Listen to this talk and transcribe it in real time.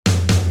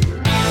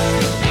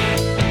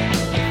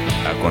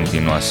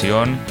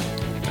continuación,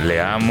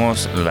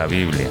 leamos la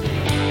Biblia.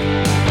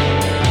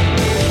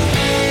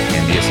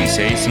 En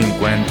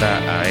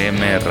 1650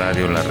 AM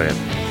Radio La Red,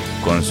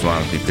 con su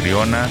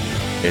anfitriona,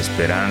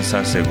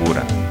 Esperanza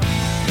Segura.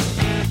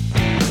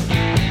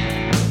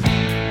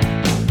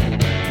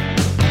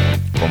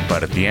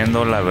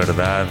 Compartiendo la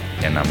verdad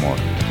en amor.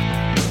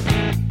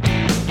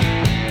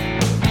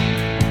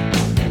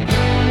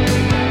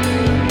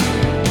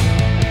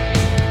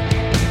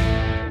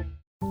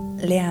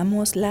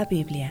 Leamos la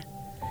Biblia.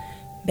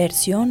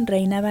 Versión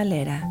Reina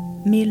Valera,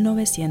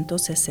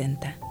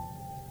 1960.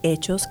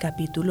 Hechos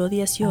capítulo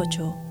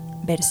 18,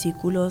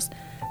 versículos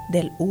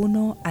del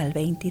 1 al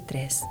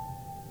 23.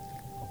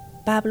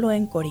 Pablo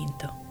en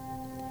Corinto.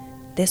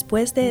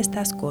 Después de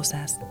estas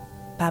cosas,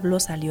 Pablo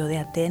salió de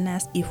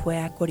Atenas y fue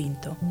a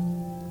Corinto.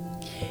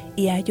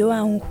 Y halló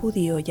a un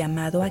judío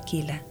llamado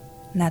Aquila,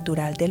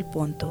 natural del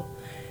Ponto,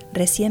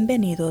 recién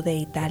venido de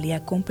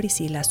Italia con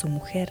Priscila su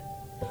mujer.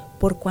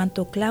 Por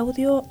cuanto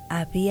Claudio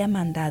había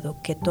mandado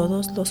que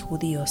todos los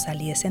judíos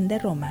saliesen de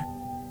Roma,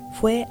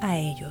 fue a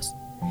ellos,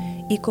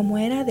 y como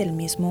era del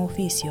mismo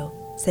oficio,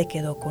 se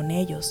quedó con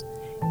ellos,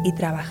 y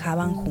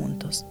trabajaban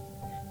juntos,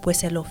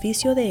 pues el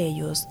oficio de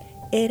ellos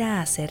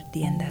era hacer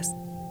tiendas,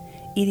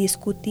 y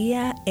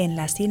discutía en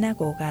la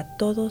sinagoga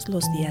todos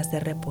los días de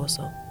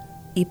reposo,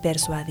 y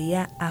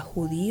persuadía a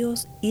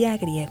judíos y a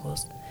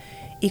griegos.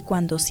 Y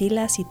cuando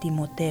Silas y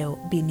Timoteo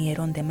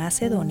vinieron de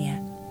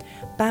Macedonia,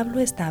 Pablo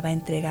estaba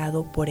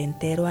entregado por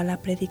entero a la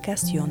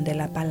predicación de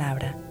la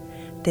palabra,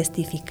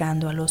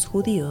 testificando a los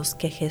judíos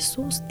que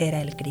Jesús era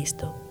el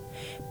Cristo.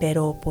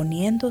 Pero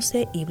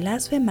oponiéndose y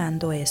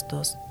blasfemando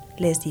estos,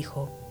 les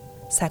dijo,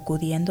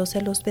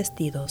 sacudiéndose los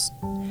vestidos,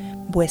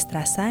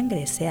 vuestra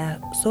sangre sea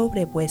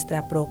sobre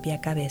vuestra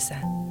propia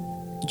cabeza.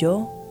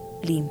 Yo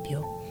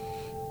limpio.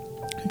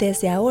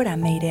 Desde ahora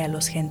me iré a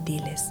los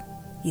gentiles.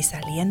 Y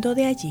saliendo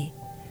de allí,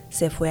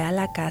 se fue a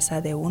la casa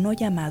de uno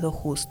llamado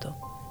Justo,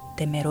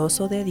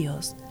 temeroso de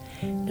Dios,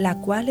 la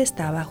cual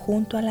estaba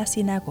junto a la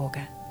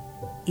sinagoga.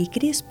 Y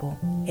Crispo,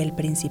 el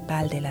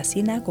principal de la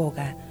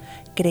sinagoga,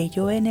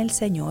 creyó en el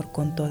Señor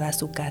con toda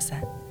su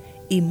casa,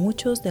 y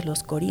muchos de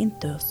los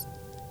corintios,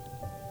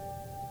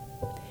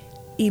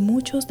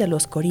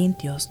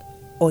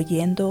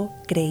 oyendo,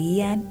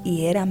 creían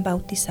y eran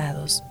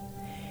bautizados.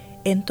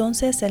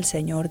 Entonces el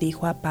Señor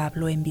dijo a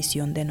Pablo en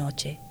visión de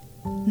noche,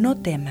 no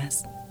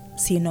temas,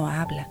 sino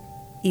habla,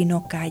 y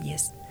no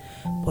calles,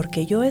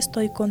 porque yo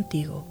estoy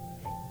contigo,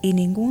 y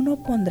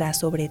ninguno pondrá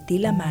sobre ti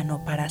la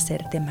mano para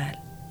hacerte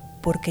mal,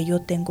 porque yo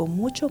tengo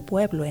mucho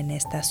pueblo en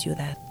esta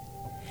ciudad.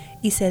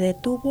 Y se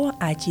detuvo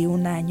allí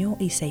 1 año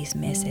y 6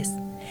 meses,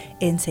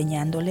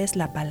 enseñándoles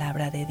la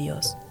palabra de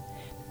Dios.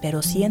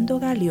 Pero siendo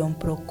Galión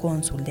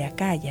procónsul de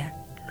Acaya,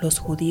 los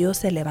judíos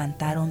se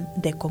levantaron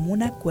de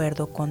común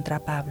acuerdo contra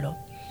Pablo,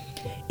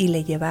 y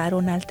le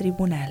llevaron al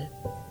tribunal,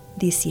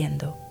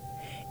 diciendo,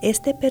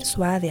 este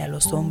persuade a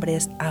los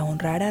hombres a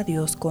honrar a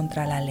Dios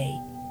contra la ley.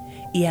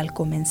 Y al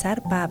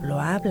comenzar Pablo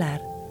a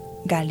hablar,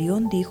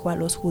 Galión dijo a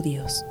los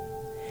judíos,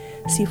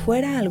 si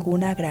fuera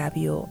algún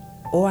agravio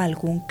o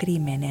algún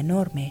crimen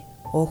enorme,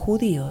 oh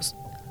judíos,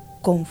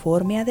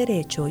 conforme a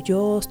derecho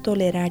yo os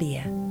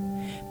toleraría.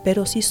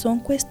 Pero si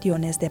son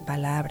cuestiones de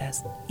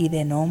palabras y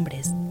de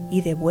nombres y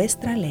de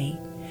vuestra ley,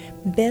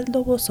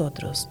 vedlo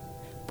vosotros,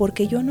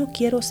 porque yo no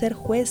quiero ser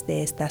juez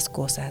de estas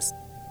cosas.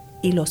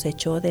 Y los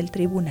echó del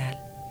tribunal.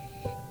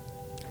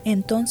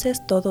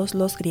 Entonces todos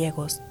los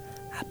griegos,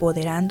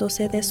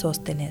 apoderándose de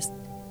Sóstenes,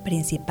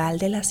 principal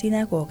de la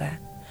sinagoga,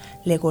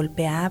 le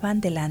golpeaban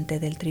delante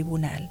del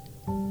tribunal,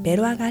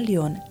 pero a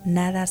Galión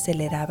nada se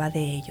le daba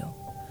de ello.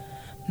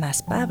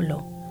 Mas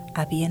Pablo,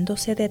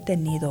 habiéndose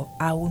detenido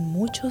aún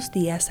muchos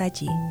días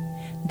allí,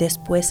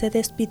 después se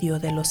despidió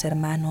de los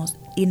hermanos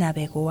y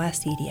navegó a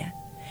Siria,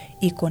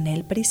 y con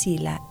él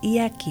Priscila y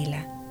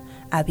Aquila,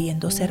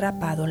 habiéndose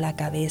rapado la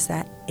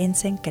cabeza en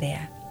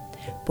Cencrea,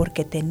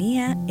 porque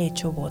tenía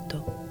hecho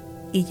voto,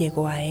 y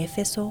llegó a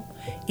Éfeso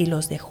y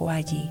los dejó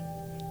allí,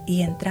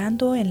 y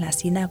entrando en la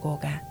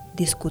sinagoga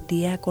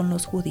discutía con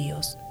los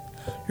judíos,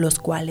 los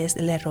cuales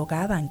le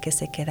rogaban que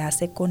se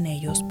quedase con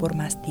ellos por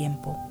más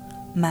tiempo,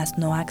 mas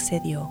no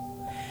accedió,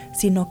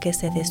 sino que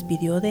se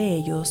despidió de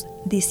ellos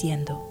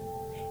diciendo,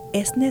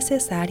 es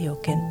necesario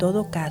que en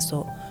todo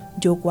caso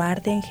yo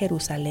guarde en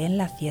Jerusalén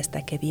la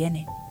fiesta que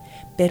viene,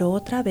 pero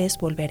otra vez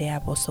volveré a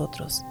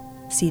vosotros,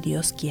 si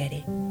Dios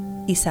quiere.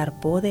 Y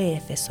zarpó de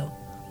Éfeso,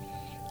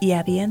 y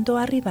habiendo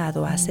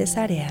arribado a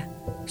Cesarea,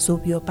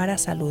 subió para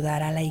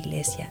saludar a la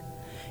iglesia,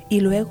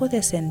 y luego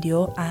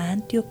descendió a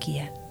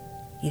Antioquía,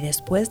 y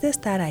después de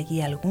estar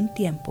allí algún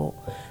tiempo,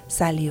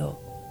 salió,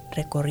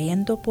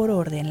 recorriendo por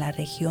orden la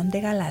región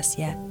de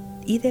Galacia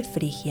y de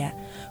Frigia,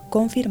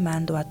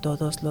 confirmando a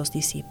todos los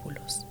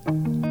discípulos.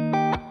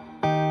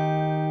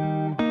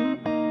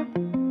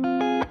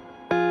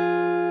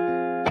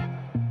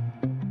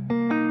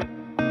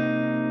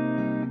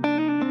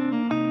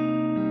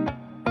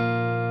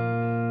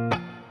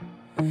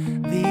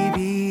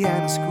 Vivía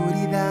en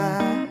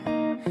oscuridad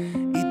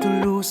y tu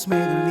luz me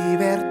dio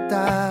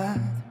libertad.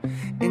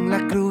 En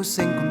la cruz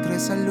encontré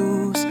esa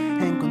luz,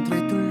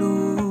 encontré tu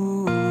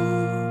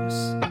luz.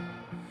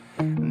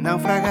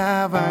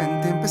 Naufragaba en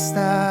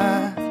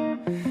tempestad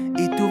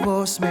y tu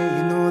voz me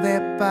llenó de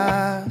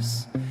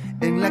paz.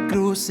 En la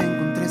cruz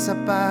encontré esa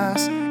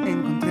paz,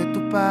 encontré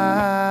tu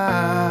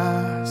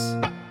paz.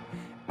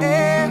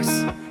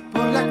 Es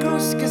por la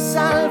cruz que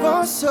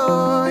salvo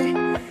soy,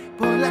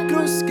 por la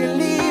cruz que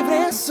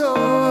libre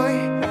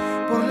soy,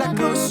 por la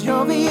cruz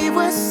yo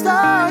vivo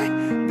estoy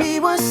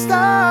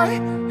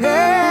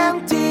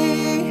en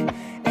ti.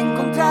 He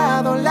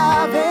encontrado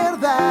la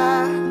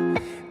verdad,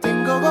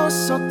 tengo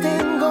gozo,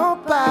 tengo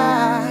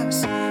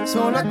paz.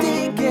 Solo a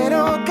ti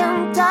quiero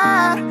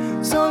cantar,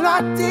 solo a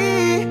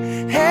ti,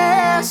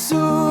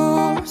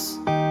 Jesús.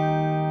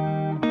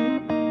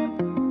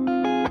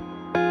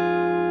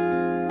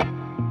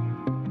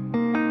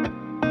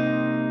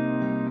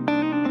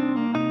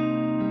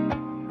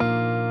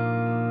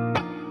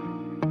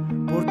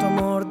 Por tu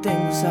amor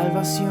tengo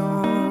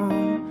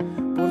salvación,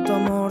 por tu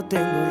amor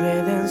tengo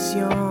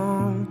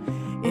redención.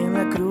 En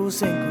la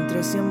cruz encontré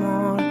ese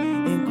amor,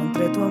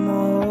 encontré tu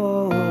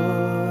amor.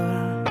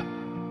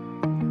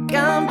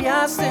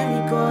 Cambiaste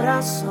mi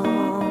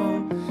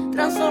corazón,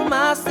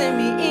 transformaste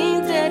mi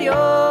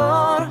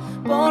interior.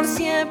 Por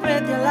siempre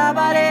te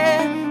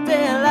alabaré,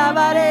 te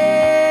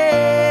alabaré.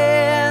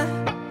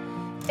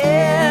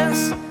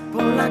 Es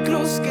por la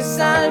cruz que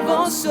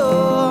salvo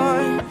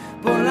soy,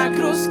 por la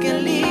cruz que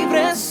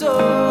libre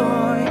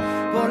soy,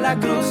 por la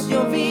cruz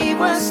yo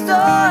vivo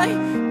estoy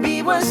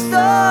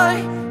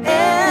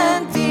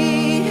en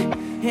ti.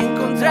 He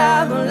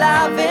encontrado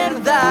la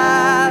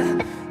verdad,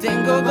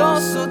 tengo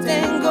gozo,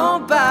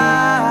 tengo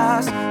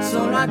paz.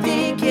 Solo a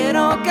ti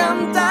quiero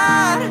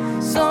cantar,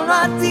 solo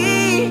a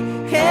ti,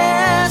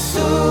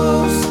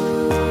 Jesús.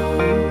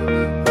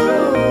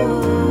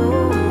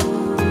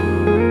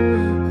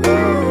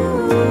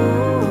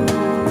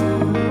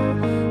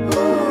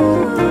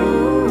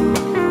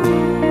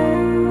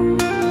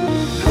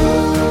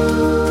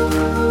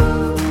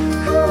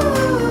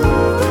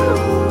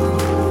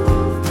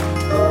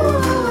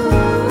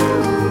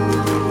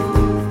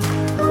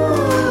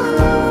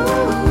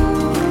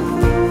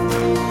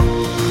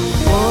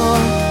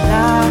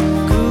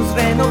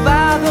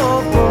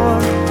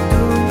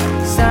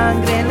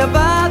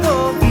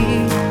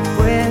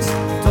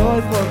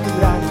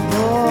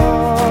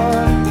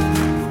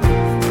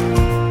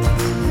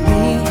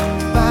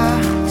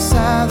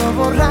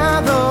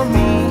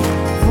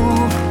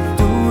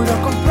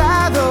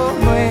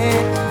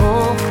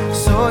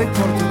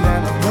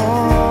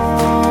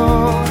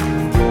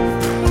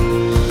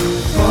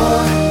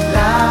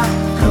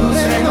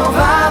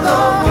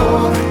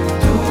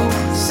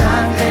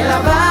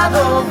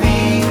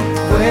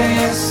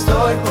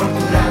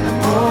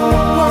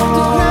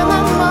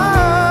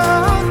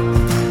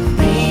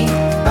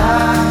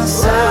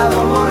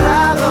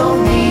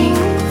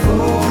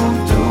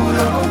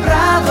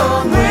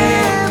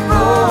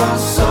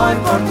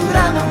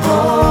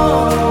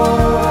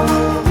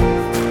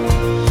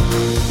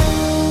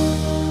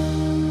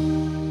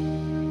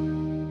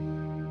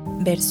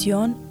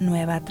 Versión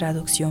Nueva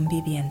Traducción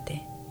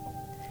Viviente.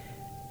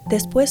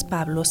 Después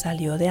Pablo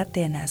salió de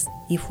Atenas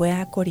y fue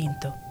a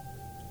Corinto.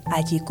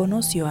 Allí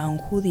conoció a un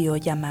judío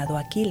llamado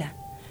Aquila,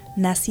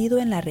 nacido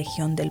en la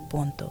región del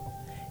Ponto,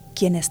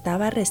 quien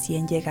estaba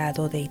recién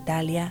llegado de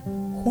Italia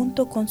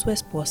junto con su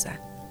esposa,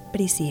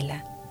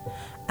 Priscila.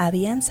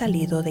 Habían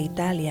salido de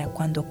Italia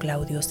cuando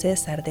Claudio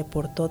César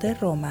deportó de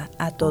Roma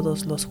a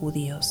todos los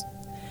judíos.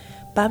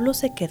 Pablo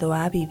se quedó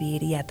a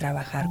vivir y a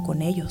trabajar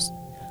con ellos,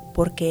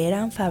 porque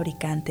eran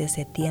fabricantes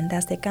de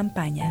tiendas de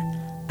campaña,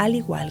 al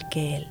igual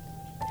que él.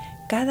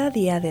 Cada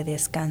día de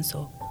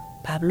descanso,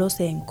 Pablo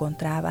se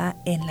encontraba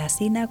en la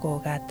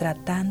sinagoga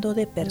tratando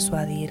de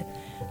persuadir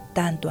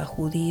tanto a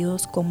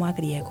judíos como a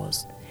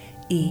griegos,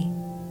 y,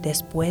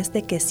 después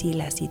de que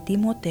Silas y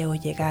Timoteo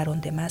llegaron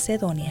de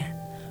Macedonia,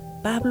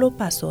 Pablo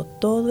pasó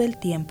todo el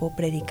tiempo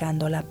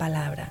predicando la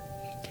palabra.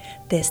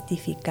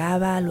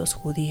 Testificaba a los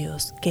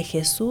judíos que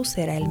Jesús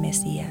era el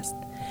Mesías.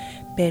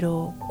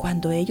 Pero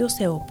cuando ellos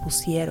se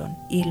opusieron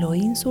y lo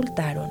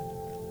insultaron,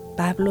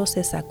 Pablo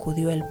se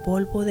sacudió el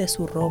polvo de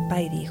su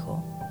ropa y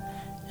dijo: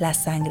 «La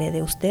sangre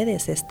de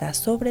ustedes está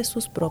sobre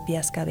sus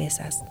propias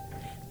cabezas.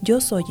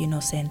 Yo soy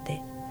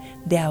inocente.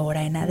 De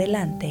ahora en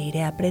adelante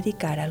iré a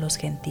predicar a los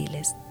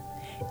gentiles».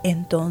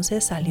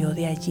 Entonces salió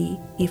de allí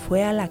y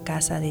fue a la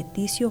casa de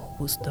Ticio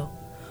Justo,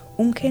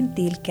 un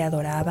gentil que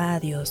adoraba a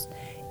Dios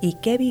y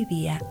que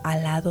vivía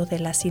al lado de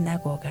la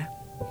sinagoga.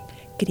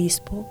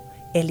 Crispo,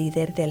 el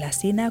líder de la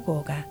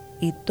sinagoga,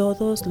 y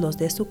todos los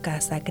de su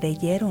casa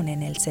creyeron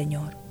en el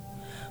Señor.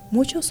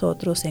 Muchos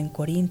otros en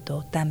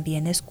Corinto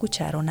también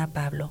escucharon a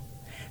Pablo,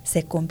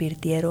 se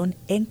convirtieron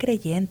en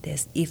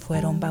creyentes y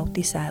fueron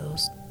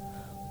bautizados.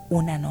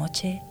 Una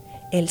noche,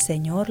 el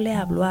Señor le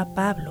habló a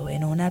Pablo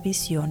en una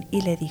visión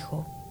y le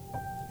dijo: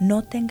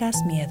 «No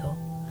tengas miedo,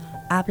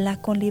 habla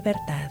con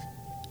libertad,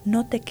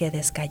 no te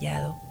quedes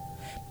callado,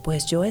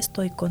 pues yo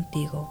estoy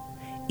contigo,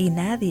 y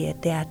nadie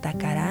te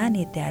atacará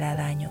ni te hará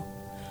daño,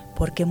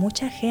 porque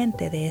mucha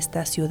gente de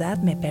esta ciudad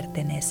me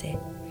pertenece.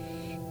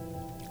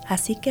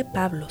 Así que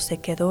Pablo se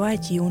quedó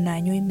allí 1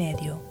 año y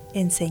medio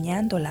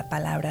enseñando la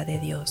palabra de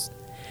Dios.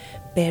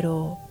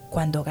 Pero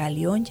cuando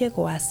Galión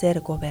llegó a ser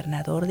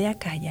gobernador de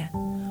Acaya,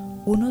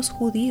 unos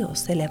judíos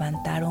se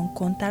levantaron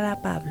contra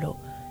Pablo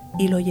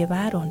y lo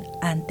llevaron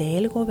ante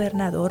el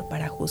gobernador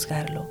para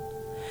juzgarlo.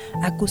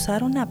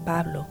 Acusaron a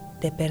Pablo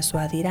de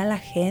persuadir a la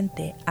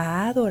gente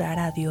a adorar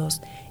a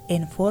Dios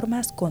en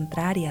formas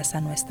contrarias a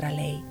nuestra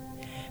ley.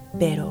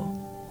 Pero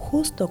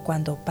justo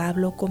cuando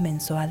Pablo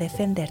comenzó a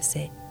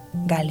defenderse,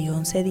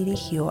 Galión se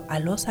dirigió a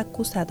los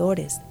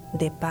acusadores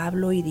de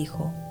Pablo y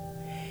dijo: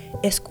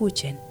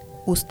 «Escuchen,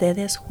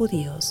 ustedes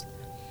judíos,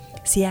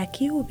 si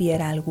aquí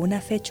hubiera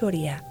alguna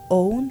fechoría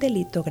o un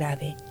delito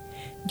grave,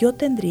 yo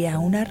tendría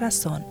una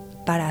razón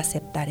para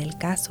aceptar el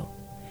caso.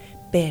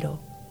 Pero,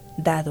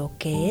 dado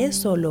que es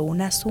solo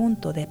un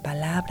asunto de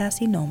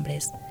palabras y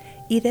nombres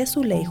y de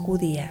su ley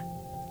judía,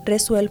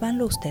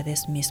 resuélvanlo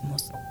ustedes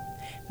mismos.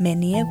 Me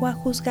niego a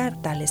juzgar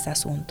tales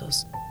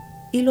asuntos».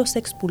 Y los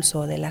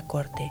expulsó de la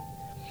corte.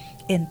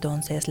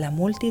 Entonces la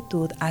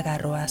multitud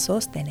agarró a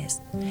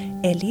Sóstenes,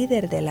 el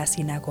líder de la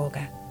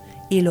sinagoga,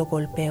 y lo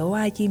golpeó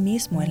allí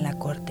mismo en la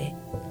corte.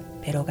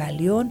 Pero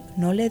Galión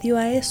no le dio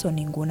a eso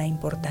ninguna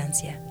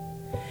importancia.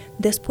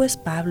 Después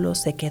Pablo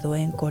se quedó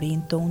en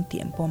Corinto un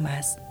tiempo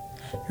más.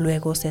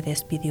 Luego se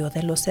despidió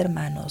de los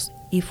hermanos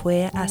y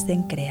fue a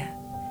Cencrea,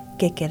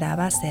 que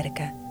quedaba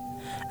cerca.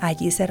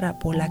 Allí se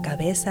rapó la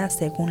cabeza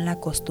según la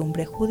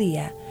costumbre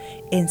judía,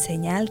 en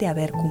señal de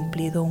haber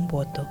cumplido un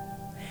voto.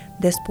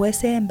 Después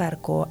se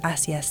embarcó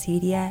hacia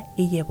Siria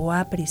y llevó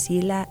a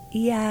Priscila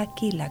y a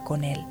Aquila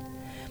con él.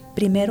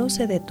 Primero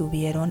se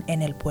detuvieron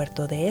en el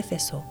puerto de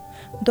Éfeso,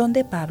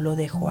 donde Pablo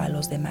dejó a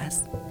los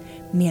demás.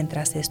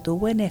 Mientras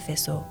estuvo en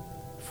Éfeso,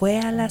 fue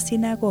a la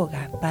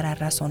sinagoga para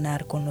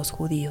razonar con los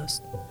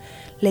judíos.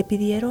 Le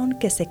pidieron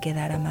que se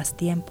quedara más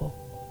tiempo,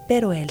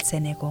 pero él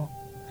se negó.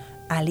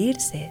 Al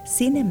irse,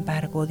 sin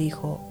embargo,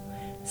 dijo: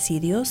 «Si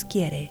Dios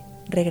quiere,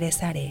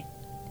 regresaré».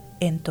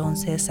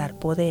 Entonces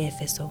zarpó de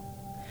Éfeso.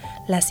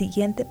 La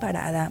siguiente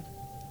parada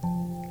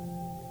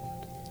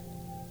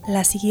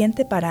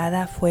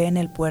fue en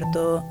el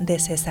puerto de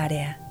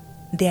Cesarea.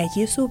 De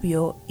allí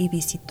subió y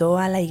visitó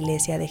a la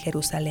iglesia de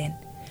Jerusalén,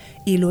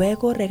 y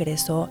luego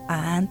regresó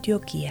a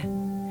Antioquía.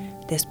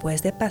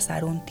 Después de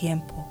pasar un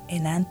tiempo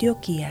en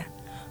Antioquía,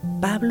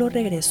 Pablo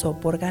regresó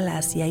por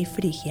Galacia y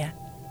Frigia,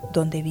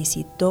 donde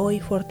visitó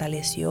y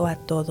fortaleció a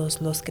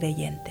todos los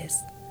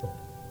creyentes.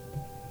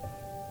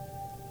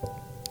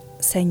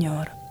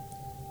 Señor,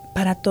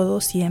 para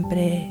todos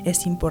siempre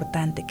es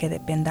importante que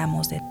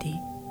dependamos de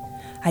ti.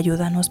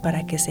 Ayúdanos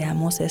para que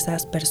seamos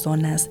esas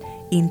personas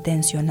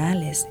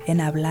intencionales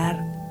en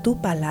hablar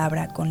tu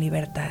palabra con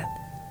libertad.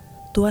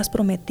 Tú has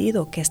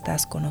prometido que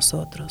estás con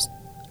nosotros.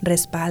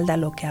 Respalda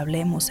lo que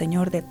hablemos,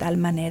 Señor, de tal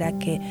manera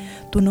que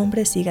tu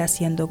nombre siga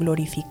siendo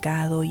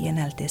glorificado y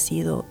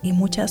enaltecido y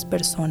muchas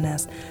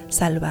personas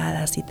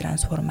salvadas y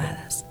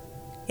transformadas.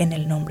 En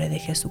el nombre de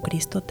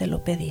Jesucristo te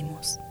lo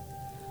pedimos.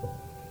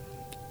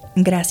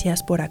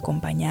 Gracias por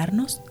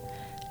acompañarnos.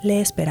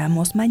 Le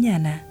esperamos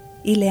mañana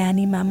y le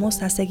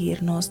animamos a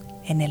seguirnos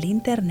en el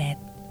internet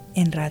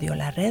en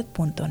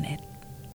radiolared.net.